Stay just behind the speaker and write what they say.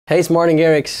Hey, it's Martin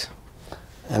Garrix.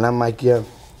 And I'm Mike Yung.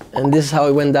 And this is how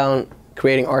it went down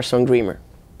creating our song Dreamer.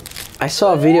 I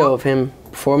saw a video of him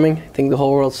performing. I think the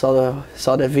whole world saw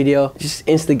that video. It just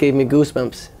instantly gave me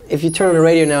goosebumps. If you turn on the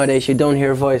radio nowadays, you don't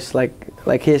hear a voice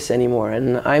like his anymore.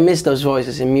 And I miss those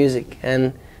voices in music.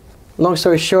 And long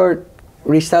story short,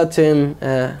 reached out to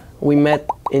him. We met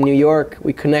in New York.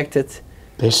 We connected.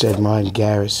 They said Martin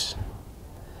Garrix.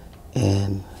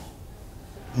 And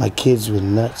my kids were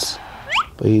nuts.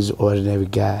 But he's an ordinary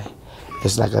guy.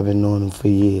 It's like I've been knowing him for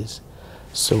years.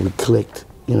 So we clicked,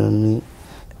 you know what I mean?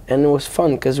 And it was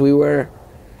fun because we were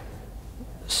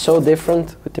so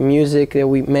different with the music that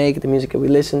we make, the music that we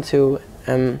listen to.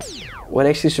 What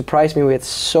actually surprised me, we had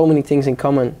so many things in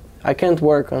common. I can't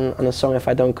work on a song if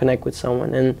I don't connect with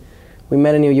someone. And we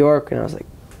met in New York and I was like,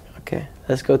 okay,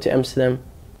 let's go to Amsterdam.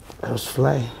 I was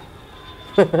flying.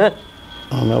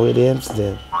 On my way to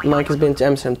Amsterdam. Mike has been to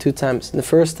Amsterdam 2 times. The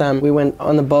first time we went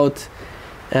on a boat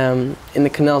in the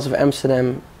canals of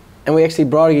Amsterdam, and we actually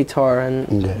brought a guitar and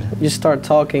we just started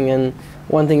talking, and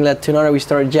one thing led to another. We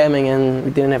started jamming and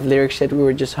we didn't have lyrics yet, we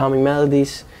were just humming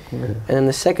melodies. And then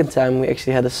the second time we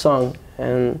actually had a song,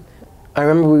 and I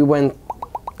remember we went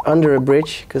under a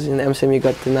bridge, because in Amsterdam you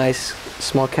got the nice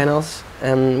small canals,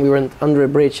 and we went under a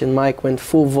bridge and Mike went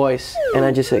full voice, and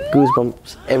I just had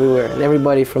goosebumps everywhere, and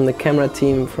everybody from the camera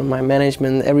team, from my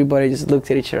management, everybody just looked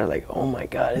at each other like, oh my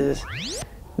god, this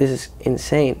is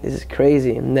insane, this is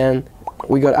crazy. And then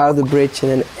we got out of the bridge,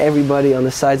 and then everybody on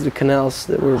the sides of the canals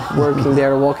that were working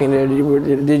there, walking there,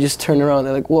 they just turned around,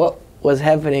 they're like, what was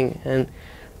happening? And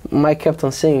Mike kept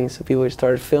on singing, so people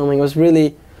started filming.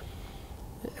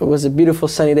 It was a beautiful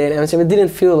sunny day in Amsterdam. It didn't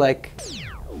feel like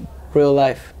real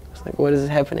life. It's like, what is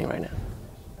happening right now?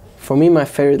 For me, my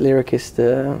favorite lyric is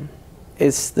the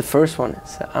first one.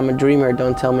 It's, I'm a dreamer,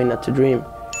 don't tell me not to dream.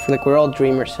 I feel like we're all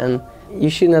dreamers, and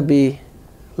you should not be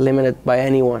limited by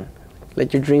anyone.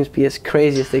 Let your dreams be as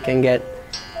crazy as they can get,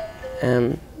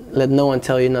 and let no one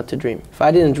tell you not to dream. If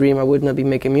I didn't dream, I would not be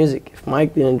making music. If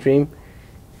Mike didn't dream,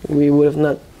 we would have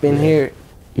not been here.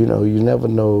 You know, you never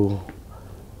know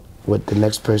what the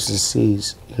next person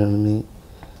sees, you know what I mean?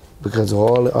 Because of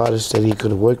all the artists that he could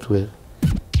have worked with,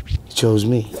 he chose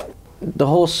me. The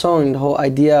whole song, the whole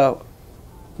idea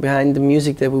behind the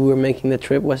music that we were making the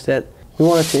trip was that we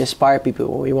wanted to inspire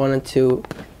people. We wanted to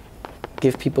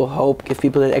give people hope, give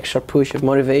people that extra push of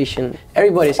motivation.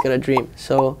 Everybody's got a dream.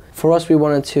 So for us, we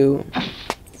wanted to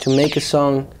make a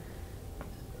song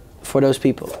for those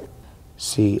people.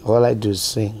 See, all I do is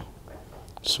sing.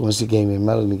 So once he gave me a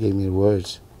melody, he gave me the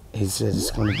words. He said,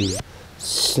 it's going to be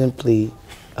simply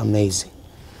amazing.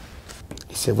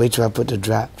 He said, wait till I put the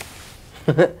drop.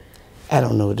 I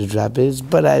don't know what the drop is,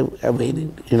 but I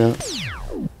waited, you know.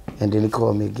 And then he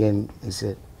called me again. He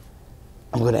said,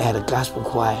 I'm going to add a gospel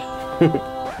choir.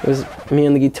 It was me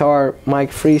on the guitar,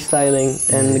 Mike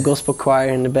freestyling, and the gospel choir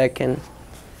in the back. And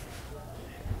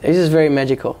it was just very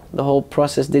magical. The whole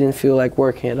process didn't feel like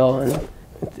working at all, and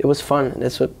it was fun.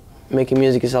 That's what making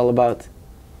music is all about.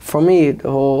 For me,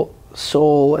 the whole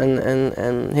soul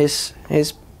and his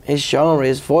genre,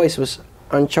 his voice was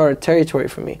uncharted territory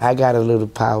for me. I got a little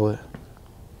power.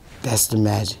 That's the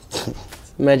magic.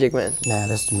 Magic, man. Nah,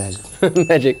 that's the magic.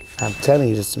 Magic. I'm telling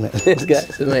you, that's the magic. This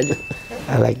guy's the magic.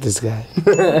 I like this guy.